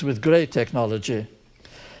cities with grey technology.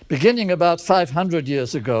 Beginning about 500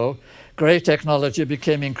 years ago, grey technology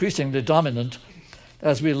became increasingly dominant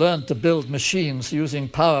as we learned to build machines using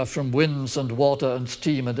power from winds and water and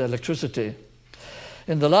steam and electricity.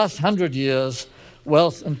 In the last 100 years,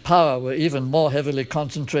 wealth and power were even more heavily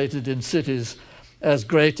concentrated in cities as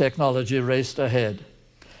grey technology raced ahead.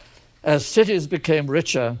 As cities became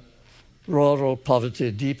richer, rural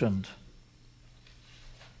poverty deepened.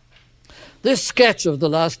 This sketch of the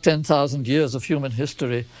last 10,000 years of human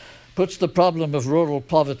history puts the problem of rural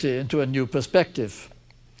poverty into a new perspective.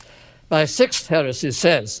 My sixth heresy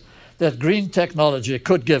says that green technology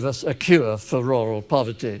could give us a cure for rural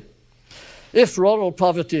poverty. If rural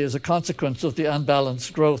poverty is a consequence of the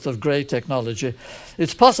unbalanced growth of grey technology,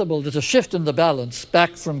 it's possible that a shift in the balance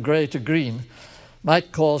back from grey to green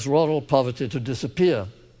might cause rural poverty to disappear.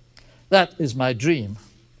 That is my dream.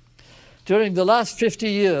 During the last 50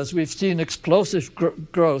 years, we've seen explosive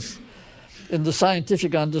growth in the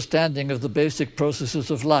scientific understanding of the basic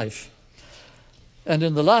processes of life. And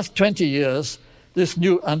in the last 20 years, this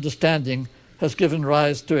new understanding has given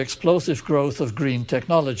rise to explosive growth of green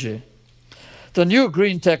technology. The new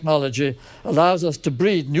green technology allows us to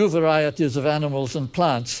breed new varieties of animals and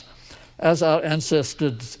plants, as our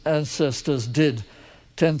ancestors did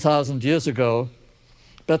 10,000 years ago,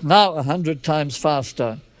 but now 100 times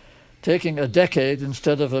faster, taking a decade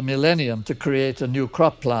instead of a millennium to create a new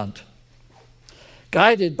crop plant.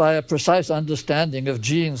 Guided by a precise understanding of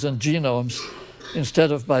genes and genomes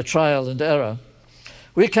instead of by trial and error,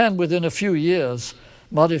 we can, within a few years,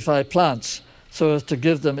 modify plants so as to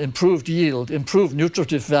give them improved yield, improved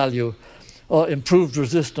nutritive value, or improved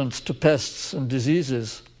resistance to pests and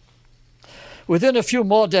diseases. Within a few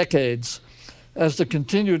more decades, as the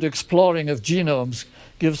continued exploring of genomes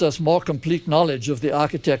gives us more complete knowledge of the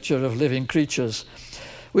architecture of living creatures,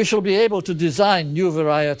 we shall be able to design new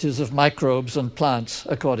varieties of microbes and plants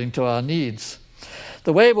according to our needs.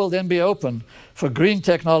 The way will then be open for green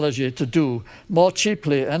technology to do more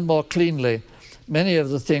cheaply and more cleanly many of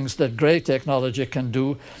the things that grey technology can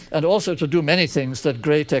do, and also to do many things that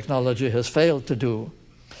grey technology has failed to do.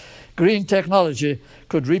 Green technology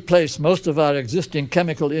could replace most of our existing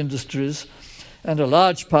chemical industries and a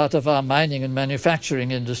large part of our mining and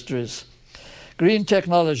manufacturing industries. Green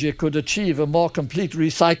technology could achieve a more complete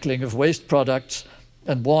recycling of waste products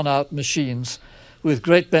and worn-out machines with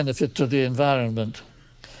great benefit to the environment.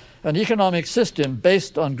 An economic system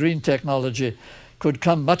based on green technology could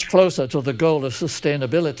come much closer to the goal of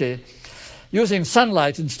sustainability, using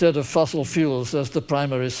sunlight instead of fossil fuels as the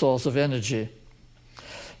primary source of energy.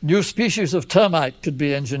 New species of termite could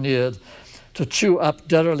be engineered to chew up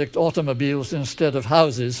derelict automobiles instead of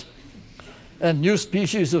houses, and new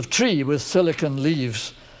species of tree with silicon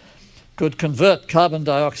leaves could convert carbon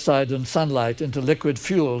dioxide and sunlight into liquid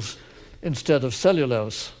fuels instead of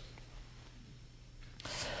cellulose.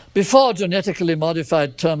 Before genetically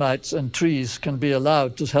modified termites and trees can be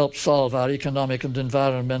allowed to help solve our economic and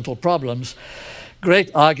environmental problems,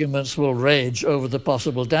 great arguments will rage over the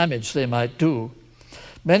possible damage they might do.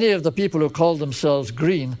 Many of the people who call themselves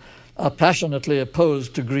green are passionately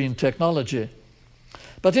opposed to green technology.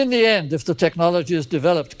 But in the end, if the technology is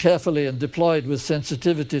developed carefully and deployed with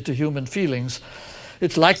sensitivity to human feelings,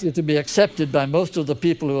 it's likely to be accepted by most of the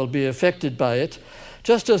people who will be affected by it,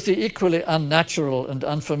 just as the equally unnatural and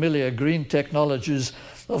unfamiliar green technologies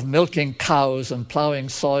of milking cows and plowing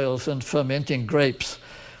soils and fermenting grapes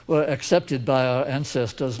were accepted by our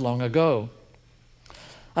ancestors long ago.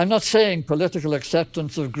 I'm not saying political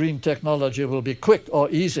acceptance of green technology will be quick or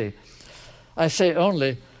easy. I say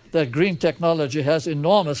only that green technology has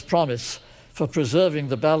enormous promise for preserving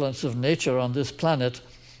the balance of nature on this planet,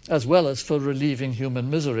 as well as for relieving human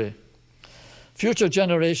misery. Future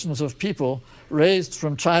generations of people raised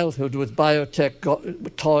from childhood with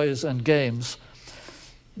biotech toys and games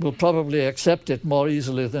will probably accept it more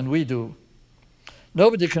easily than we do.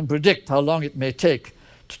 Nobody can predict how long it may take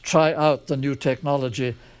to try out the new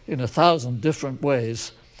technology in 1,000 different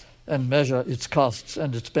ways and measure its costs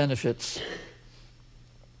and its benefits.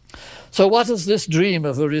 So what does this dream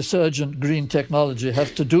of a resurgent green technology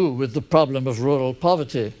have to do with the problem of rural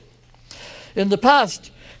poverty? In the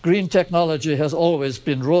past, green technology has always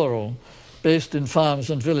been rural, based in farms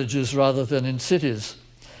and villages rather than in cities.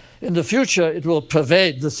 In the future, it will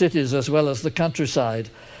pervade the cities as well as the countryside,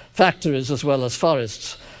 factories as well as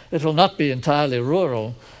forests. It will not be entirely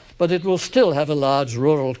rural, but it will still have a large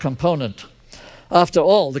rural component. After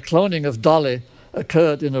all, the cloning of Dolly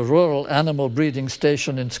occurred in a rural animal breeding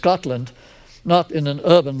station in Scotland, not in an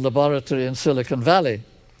urban laboratory in Silicon Valley.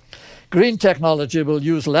 Green technology will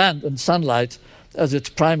use land and sunlight as its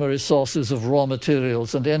primary sources of raw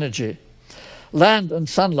materials and energy. Land and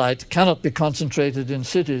sunlight cannot be concentrated in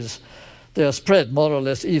cities. They are spread more or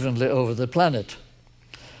less evenly over the planet.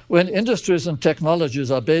 When industries and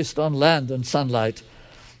technologies are based on land and sunlight,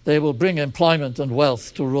 they will bring employment and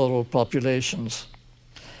wealth to rural populations.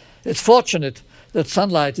 It's fortunate that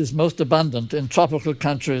sunlight is most abundant in tropical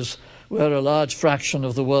countries where a large fraction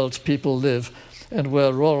of the world's people live and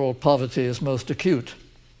where rural poverty is most acute.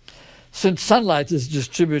 Since sunlight is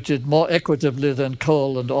distributed more equitably than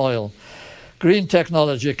coal and oil, green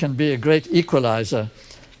technology can be a great equalizer,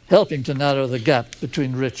 helping to narrow the gap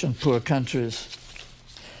between rich and poor countries.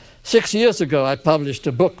 6 years ago, I published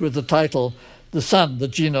a book with the title The Sun, the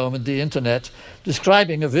Genome, and the Internet,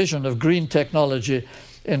 describing a vision of green technology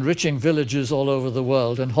enriching villages all over the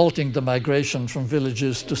world and halting the migration from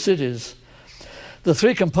villages to cities. The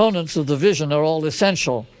three components of the vision are all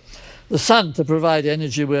essential. The sun to provide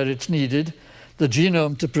energy where it's needed, the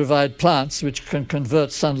genome to provide plants which can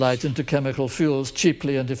convert sunlight into chemical fuels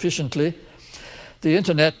cheaply and efficiently, the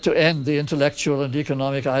internet to end the intellectual and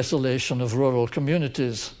economic isolation of rural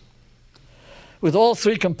communities. With all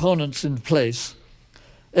three components in place,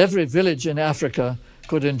 every village in Africa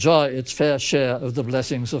could enjoy its fair share of the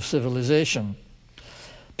blessings of civilization.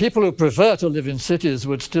 People who prefer to live in cities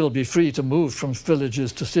would still be free to move from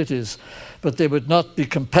villages to cities, but they would not be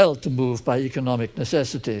compelled to move by economic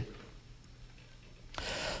necessity.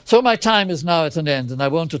 So my time is now at an end, and I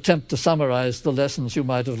won't attempt to summarize the lessons you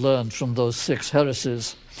might have learned from those 6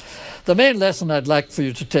 heresies. The main lesson I'd like for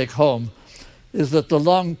you to take home is that the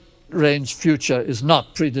long-range future is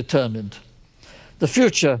not predetermined. The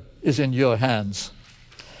future is in your hands.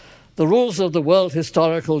 The rules of the world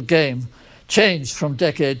historical game change from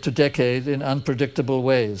decade to decade in unpredictable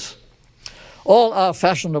ways. All our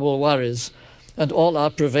fashionable worries and all our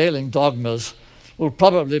prevailing dogmas will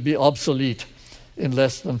probably be obsolete in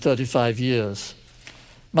less than 35 years.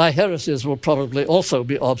 My heresies will probably also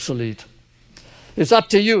be obsolete. It's up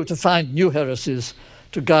to you to find new heresies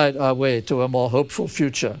to guide our way to a more hopeful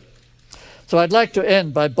future. So I'd like to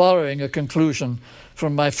end by borrowing a conclusion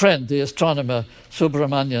from my friend, the astronomer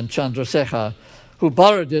Subramanian Chandrasekhar, who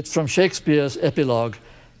borrowed it from Shakespeare's epilogue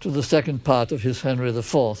to the second part of his Henry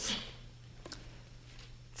IV.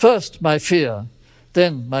 First my fear,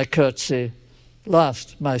 then my curtsy,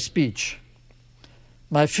 last my speech.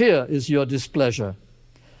 My fear is your displeasure,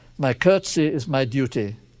 my curtsy is my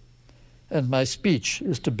duty, and my speech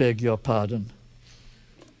is to beg your pardon.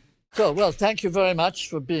 So, well, thank you very much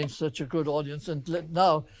for being such a good audience. And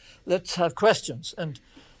now let's have questions. And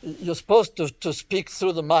you're supposed to speak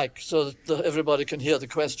through the mic so that everybody can hear the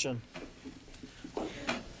question.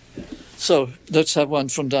 So let's have one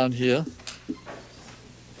from down here.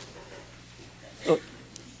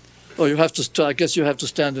 Oh, you have to. I guess you have to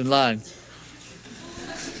stand in line.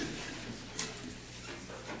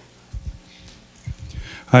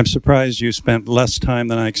 I'm surprised you spent less time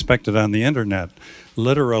than I expected on the internet.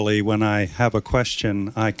 Literally, when I have a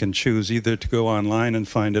question, I can choose either to go online and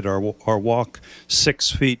find it or walk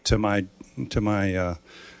 6 feet to my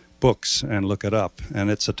books and look it up. And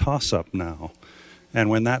it's a toss-up now. And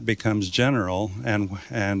when that becomes general, and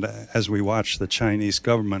as we watch the Chinese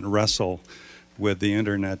government wrestle with the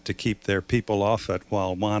internet to keep their people off it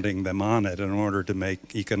while wanting them on it in order to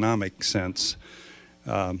make economic sense,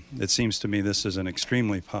 it seems to me this is an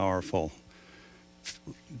extremely powerful,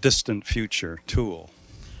 distant future tool.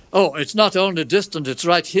 Oh, it's not only distant, it's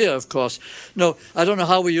right here, of course. No, I don't know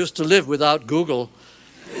how we used to live without Google.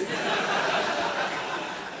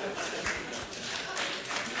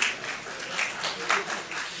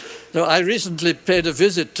 No, I recently paid a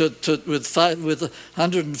visit with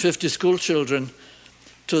 150 school children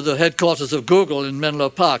to the headquarters of Google in Menlo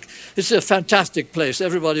Park. It's a fantastic place.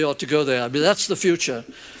 Everybody ought to go there. I mean, that's the future.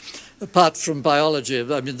 Apart from biology,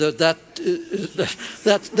 I mean,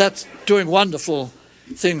 that's doing wonderful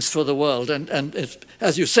things for the world, and it's,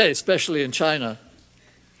 as you say, especially in China,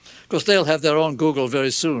 because they'll have their own Google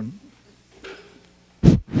very soon.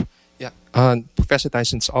 Yeah, Professor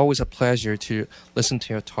Dyson, it's always a pleasure to listen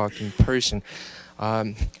to your talk in person.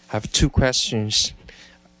 I have 2 questions.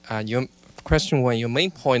 Question 1, your main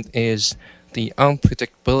point is the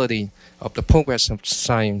unpredictability of the progress of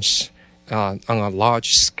science on a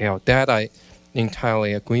large scale. That I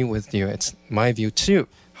entirely agree with you. It's my view too.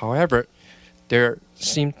 However, there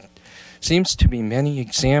seems to be many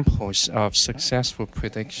examples of successful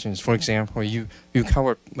predictions. For example, you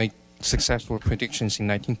covered successful predictions in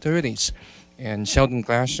 1930s, and Sheldon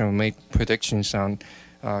Glashow made predictions on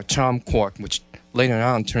charm cork, which later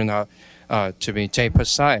on turned out to be J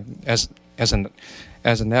Psi as an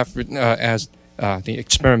effort, as the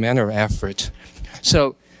experimental effort.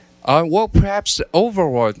 So, well, perhaps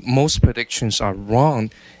overall most predictions are wrong,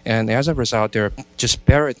 and as a result, they're just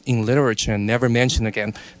buried in literature and never mentioned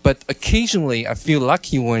again. But occasionally, a few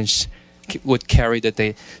lucky ones would carry the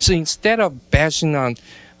day. So instead of bashing on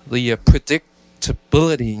the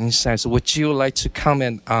predictability in science, would you like to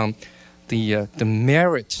comment on the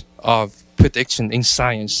merit of prediction in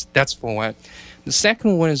science? That's for one. The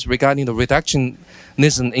second one is regarding the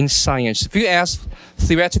reductionism in science. If you ask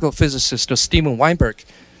theoretical physicist Steven Weinberg,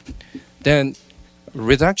 then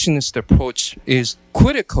reductionist approach is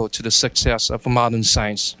critical to the success of modern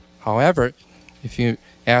science. However, if you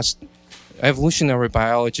ask evolutionary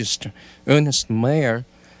biologist Ernest Mayr,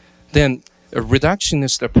 then a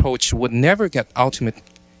reductionist approach would never get ultimate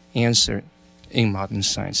answer in modern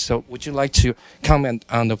science. So would you like to comment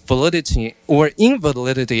on the validity or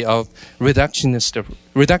invalidity of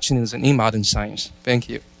reductionism in modern science? Thank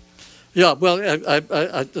you. Yeah, well,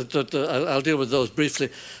 I'll deal with those briefly.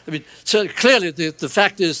 I mean, so clearly the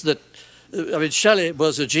fact is that, I mean, Shelley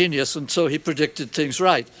was a genius, and so he predicted things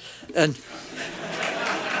right. And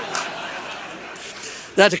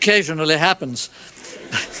That occasionally happens.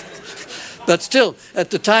 But still, at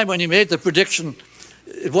the time when he made the prediction,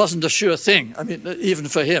 it wasn't a sure thing, I mean, even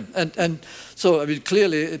for him. And so, I mean,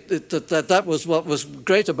 clearly, that was what was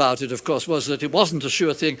great about it, of course, was that it wasn't a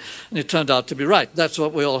sure thing, and it turned out to be right. That's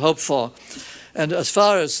what we all hope for. And as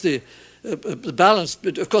far as the balance,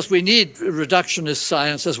 of course, we need reductionist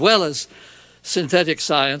science as well as synthetic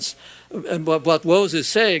science. And what Woese is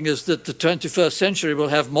saying is that the 21st century will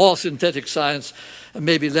have more synthetic science and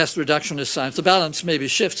maybe less reductionist science. The balance maybe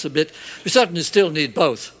shifts a bit. We certainly still need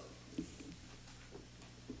both.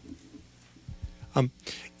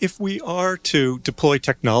 If we are to deploy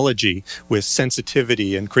technology with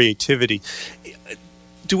sensitivity and creativity,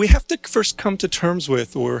 do we have to first come to terms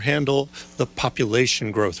with or handle the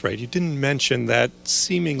population growth rate? You didn't mention that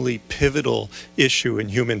seemingly pivotal issue in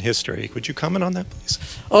human history. Would you comment on that, please?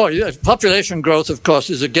 Oh, yeah. Population growth, of course,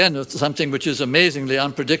 is again something which is amazingly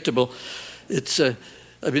unpredictable. It's, I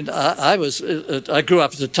mean, I grew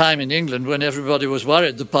up at a time in England when everybody was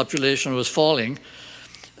worried the population was falling.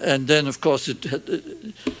 And then, of course, it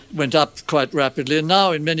went up quite rapidly. And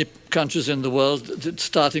now in many countries in the world, it's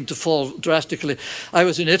starting to fall drastically. I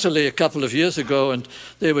was in Italy a couple of years ago, and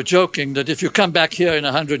they were joking that if you come back here in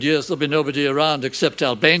 100 years, there'll be nobody around except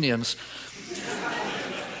Albanians.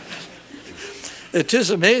 It is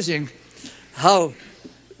amazing how,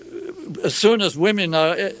 as soon as women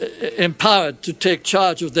are empowered to take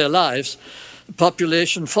charge of their lives, the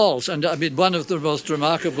population falls. And I mean, one of the most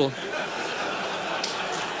remarkable...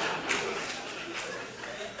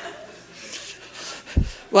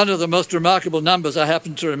 One of the most remarkable numbers I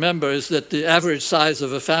happen to remember is that the average size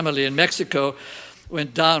of a family in Mexico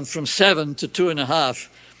went down from 7 to 2.5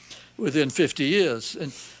 within 50 years.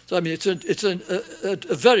 And so, I mean, it's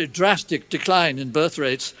a very drastic decline in birth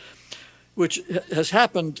rates, which has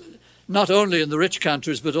happened not only in the rich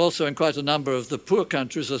countries, but also in quite a number of the poor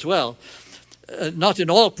countries as well. Not in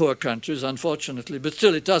all poor countries, unfortunately, but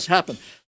still it does happen.